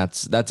off you. And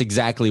that's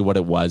exactly what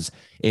it was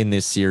in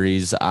this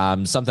series.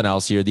 Something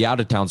else here, the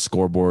out-of-town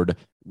scoreboard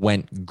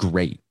went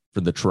great for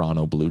the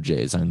Toronto Blue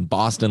Jays. And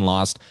Boston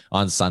lost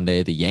on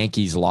Sunday. The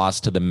Yankees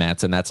lost to the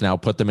Mets, and that's now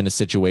put them in a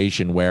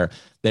situation where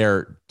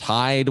they're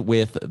tied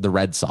with the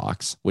Red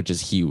Sox, which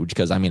is huge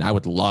because, I mean, I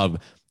would love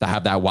to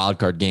have that wild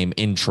card game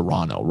in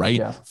Toronto, right?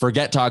 Yeah.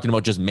 Forget talking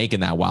about just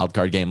making that wild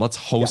card game. Let's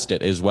host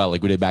it as well,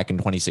 like we did back in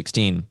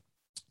 2016.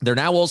 They're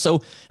now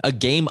also a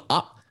game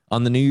up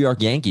on the New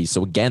York Yankees.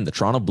 So again, the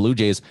Toronto Blue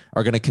Jays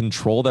are going to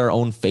control their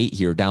own fate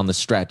here down the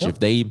stretch.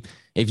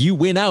 If you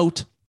win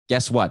out,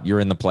 guess what? You're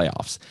in the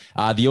playoffs.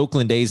 The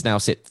Oakland A's now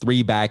sit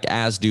 3 back,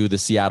 as do the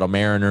Seattle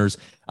Mariners.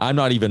 I'm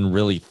not even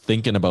really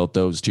thinking about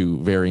those two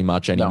very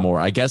much anymore.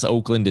 No. I guess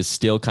Oakland is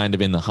still kind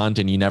of in the hunt,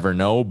 and you never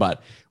know,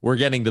 but we're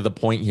getting to the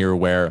point here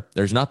where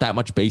there's not that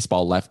much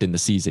baseball left in the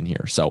season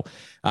here. So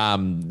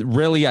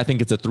really, I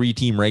think it's a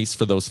 3-team race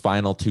for those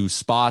final 2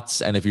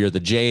 spots. And if you're the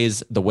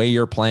Jays, the way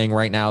you're playing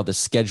right now, the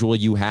schedule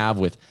you have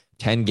with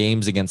 10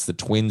 games against the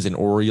Twins and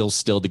Orioles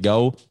still to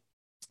go,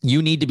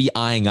 you need to be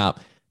eyeing up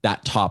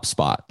that top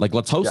spot. Like,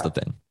 let's host the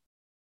thing.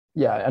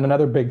 Yeah, and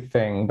another big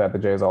thing that the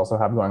Jays also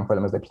have going for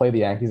them is they play the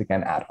Yankees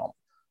again at home.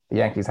 The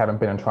Yankees haven't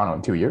been in Toronto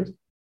in 2 years.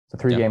 It's a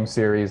 3-game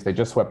series. They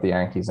just swept the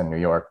Yankees in New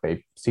York.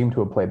 They seem to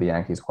have played the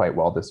Yankees quite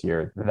well this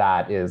year.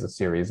 That is a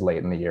series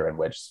late in the year in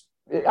which,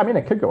 I mean,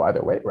 it could go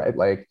either way, right?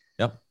 Like,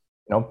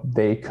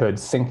 they could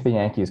sink the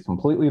Yankees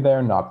completely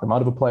there, knock them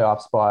out of a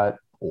playoff spot,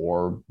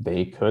 or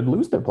they could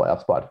lose their playoff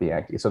spot to the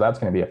Yankees. So that's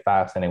going to be a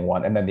fascinating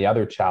one. And then the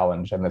other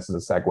challenge, and this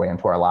is a segue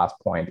into our last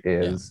point,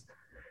 is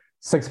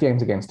 6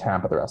 games against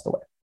Tampa the rest of the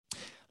way.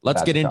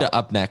 Let's get into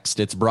Up Next.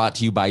 It's brought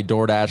to you by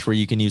DoorDash, where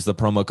you can use the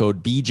promo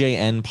code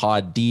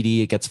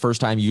BJNPodDD. It gets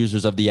first-time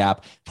users of the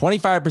app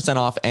 25%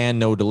 off and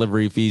no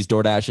delivery fees.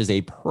 DoorDash is a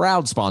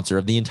proud sponsor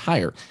of the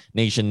entire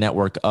Nation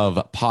network of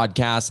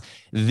podcasts.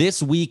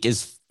 This week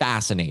is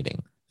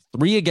fascinating.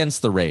 3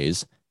 against the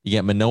Rays. You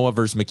get Manoah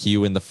versus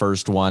McHugh in the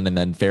first one, and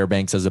then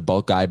Fairbanks as a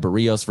bulk guy,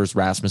 Barrios versus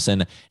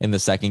Rasmussen in the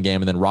second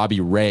game, and then Robbie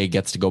Ray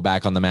gets to go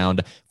back on the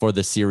mound for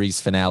the series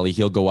finale.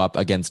 He'll go up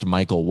against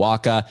Michael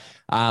Wacha.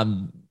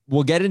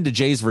 We'll get into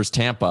Jays versus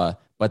Tampa,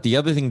 but the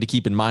other thing to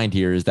keep in mind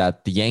here is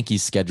that the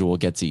Yankees' schedule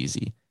gets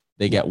easy.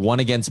 They get 1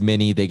 against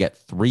Minnie, they get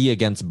 3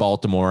 against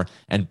Baltimore,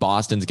 and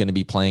Boston's going to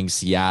be playing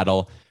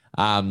Seattle.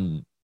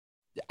 I'm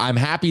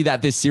happy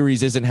that this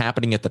series isn't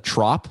happening at the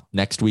Trop.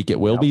 Next week it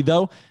will be,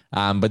 though.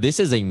 But this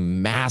is a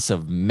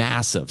massive,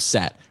 massive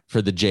set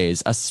for the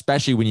Jays,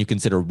 especially when you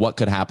consider what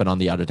could happen on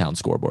the out-of-town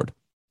scoreboard.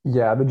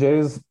 Yeah, the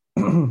Jays,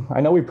 I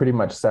know we pretty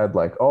much said,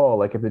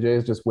 if the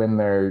Jays just win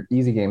their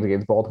easy games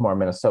against Baltimore and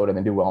Minnesota and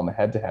then do well in the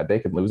head-to-head, they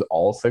could lose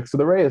all 6 to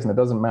the Rays, and it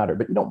doesn't matter.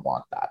 But you don't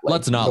want that.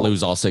 Let's not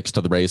lose all 6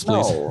 to the Rays,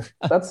 please. No,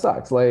 that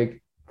sucks.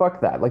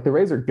 Fuck that. The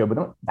Rays are good, but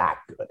they're not that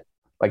good.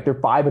 They're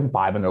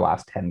 5-5 in their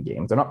last 10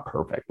 games. They're not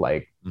perfect.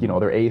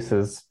 Their ace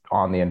is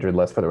on the injured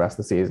list for the rest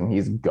of the season.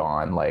 He's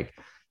gone.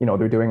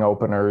 They're doing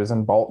openers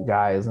and bulk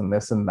guys and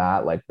this and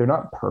that. They're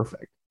not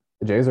perfect.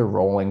 The Jays are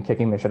rolling,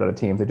 kicking the shit out of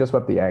teams. They just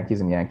swept the Yankees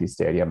in Yankee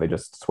Stadium. They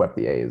just swept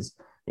the A's.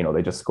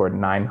 They just scored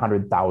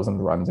 900,000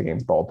 runs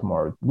against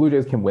Baltimore. The Blue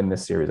Jays can win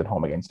this series at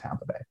home against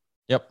Tampa Bay.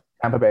 Yep.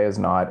 Tampa Bay is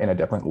not in a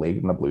different league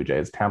than the Blue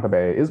Jays. Tampa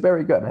Bay is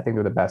very good. I think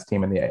they're the best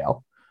team in the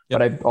AL. Yep.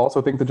 But I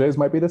also think the Jays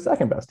might be the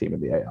second best team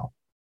in the AL.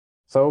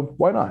 So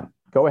why not?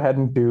 Go ahead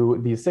and do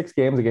these 6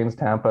 games against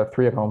Tampa,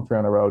 3 at home, 3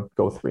 on the road,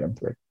 go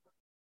 3-3.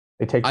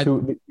 They take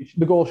 2.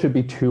 The goal should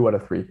be 2 out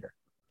of 3 here.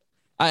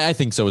 I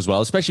think so as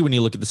well, especially when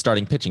you look at the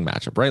starting pitching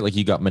matchup, right?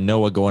 You got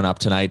Manoah going up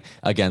tonight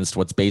against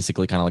what's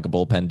basically kind of like a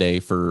bullpen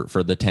day for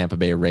the Tampa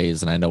Bay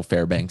Rays. And I know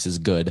Fairbanks is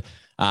good.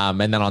 And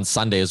then on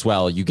Sunday as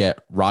well, you get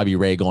Robbie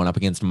Ray going up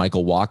against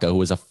Michael Wacha,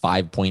 who is a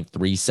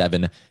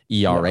 5.37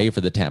 ERA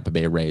for the Tampa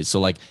Bay Rays.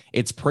 So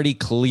it's pretty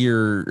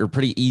clear or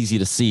pretty easy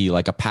to see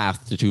a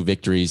path to 2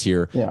 victories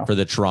here for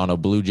the Toronto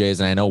Blue Jays.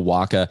 And I know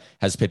Wacha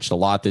has pitched a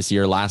lot this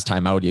year. Last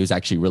time out, he was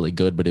actually really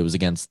good, but it was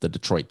against the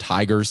Detroit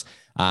Tigers.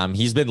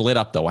 He's been lit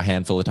up though a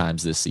handful of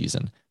times this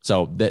season.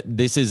 So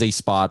this is a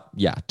spot.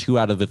 2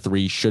 out of the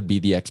 3 should be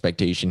the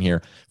expectation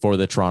here for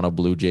the Toronto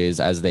Blue Jays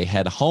as they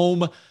head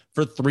home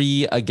for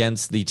 3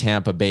 against the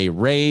Tampa Bay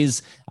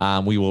Rays.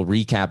 We will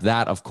recap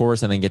that, of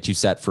course, and then get you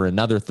set for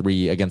another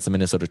 3 against the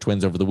Minnesota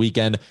Twins over the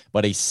weekend.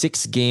 But a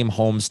 6-game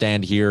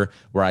homestand here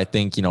where I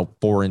think,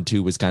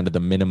 4-2 is kind of the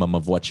minimum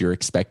of what you're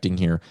expecting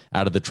here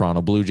out of the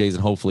Toronto Blue Jays.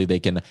 And hopefully they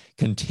can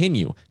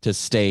continue to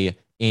stay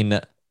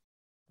in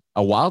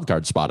a wild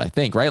card spot, I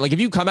think, right? If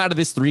you come out of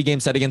this 3-game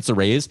set against the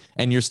Rays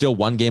and you're still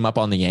 1 game up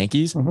on the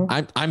Yankees,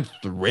 I'm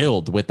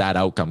thrilled with that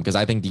outcome because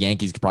I think the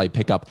Yankees could probably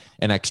pick up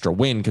an extra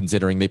win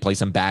considering they play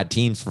some bad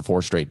teams for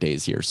 4 straight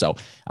days here. So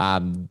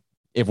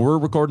if we're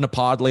recording a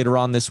pod later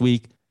on this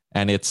week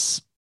and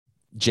it's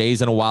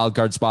Jays in a wild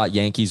card spot,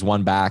 Yankees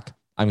 1 back,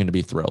 I'm going to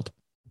be thrilled.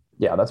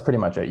 Yeah, that's pretty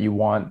much it. You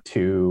want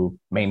to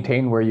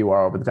maintain where you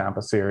are over the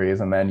Tampa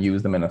series and then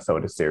use the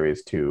Minnesota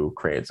series to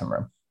create some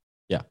room.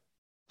 Yeah,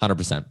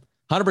 100%.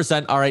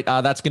 100%. All right.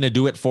 That's going to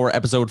do it for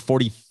episode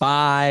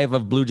 45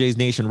 of Blue Jays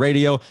Nation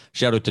Radio.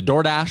 Shout out to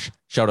DoorDash.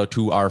 Shout out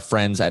to our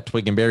friends at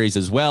Twig and Berries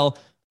as well.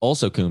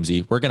 Also,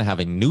 Coombsy, we're going to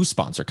have a new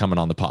sponsor coming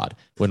on the pod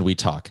when we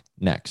talk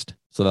next.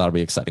 So that'll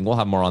be exciting. We'll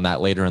have more on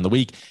that later in the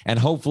week. And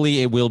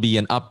hopefully it will be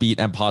an upbeat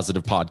and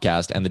positive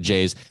podcast. And the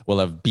Jays will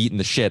have beaten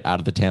the shit out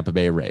of the Tampa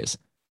Bay Rays.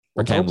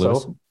 For Cam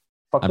Lewis,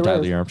 I'm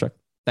Tyler Yaremchuk.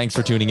 Thanks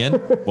for tuning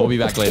in. We'll be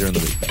back later in the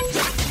week.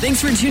 Thanks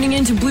for tuning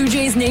in to Blue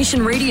Jays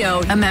Nation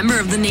Radio, a member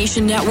of the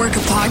Nation network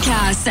of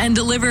podcasts and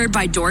delivered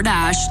by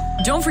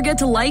DoorDash. Don't forget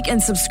to like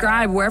and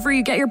subscribe wherever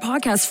you get your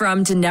podcasts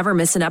from to never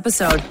miss an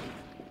episode.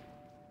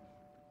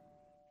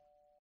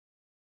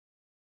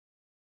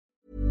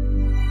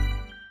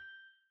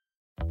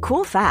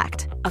 Cool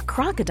fact, a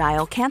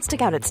crocodile can't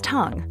stick out its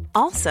tongue.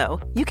 Also,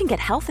 you can get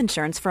health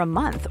insurance for a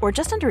month or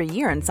just under a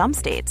year in some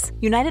states.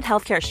 United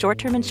Healthcare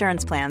short-term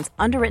insurance plans,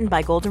 underwritten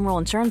by Golden Rule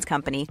Insurance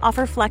Company,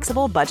 offer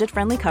flexible,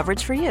 budget-friendly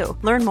coverage for you.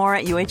 Learn more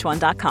at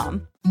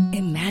uh1.com.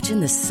 Imagine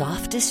the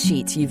softest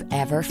sheets you've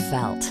ever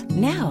felt.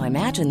 Now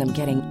imagine them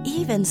getting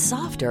even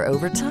softer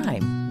over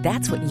time.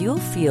 That's what you'll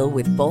feel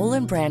with Boll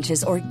 &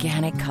 Branch's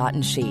organic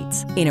cotton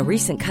sheets. In a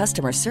recent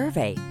customer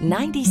survey,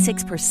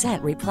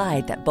 96%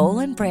 replied that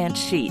Boll & Branch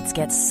sheets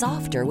get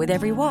softer with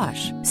every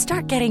wash.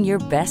 Start getting your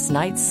best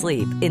night's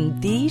sleep in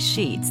these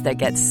sheets that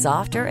get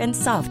softer and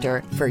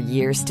softer for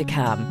years to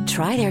come.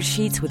 Try their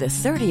sheets with a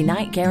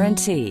 30-night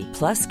guarantee.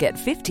 Plus, get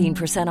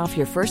 15% off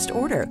your first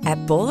order at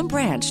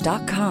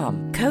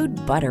bollandbranch.com. Code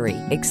BUTTERY.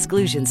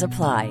 Exclusions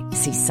apply.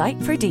 See site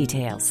for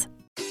details.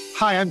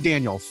 Hi, I'm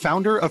Daniel,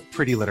 founder of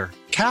Pretty Litter.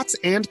 Cats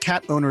and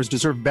cat owners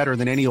deserve better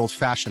than any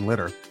old-fashioned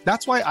litter.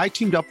 That's why I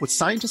teamed up with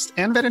scientists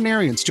and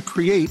veterinarians to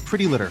create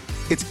Pretty Litter.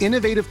 Its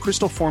innovative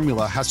crystal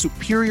formula has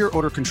superior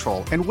odor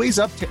control and weighs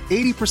up to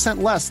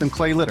 80% less than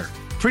clay litter.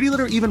 Pretty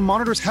Litter even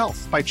monitors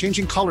health by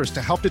changing colors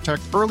to help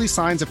detect early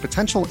signs of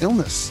potential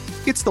illness.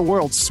 It's the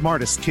world's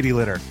smartest kitty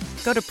litter.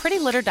 Go to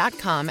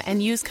prettylitter.com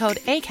and use code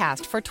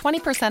ACAST for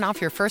 20%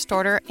 off your first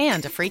order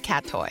and a free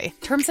cat toy.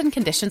 Terms and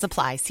conditions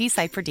apply. See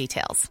site for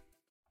details.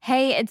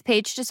 Hey, it's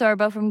Paige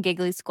DeSorbo from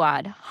Giggly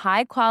Squad.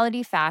 High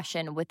quality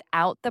fashion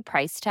without the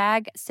price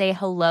tag. Say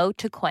hello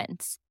to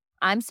Quince.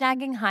 I'm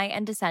snagging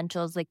high-end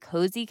essentials like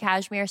cozy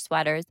cashmere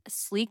sweaters,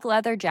 sleek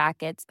leather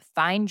jackets,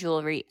 fine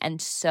jewelry,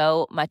 and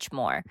so much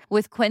more.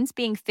 With Quince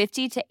being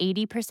 50 to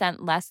 80%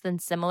 less than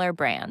similar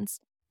brands.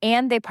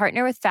 And they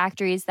partner with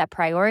factories that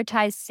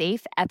prioritize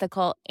safe,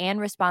 ethical, and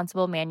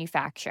responsible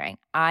manufacturing.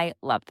 I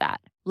love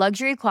that.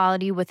 Luxury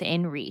quality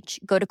within reach.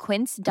 Go to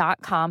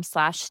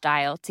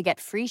quince.com/style to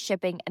get free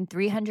shipping and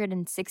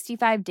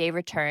 365-day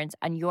returns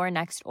on your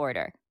next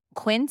order.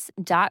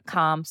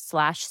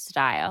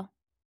 Quince.com/style.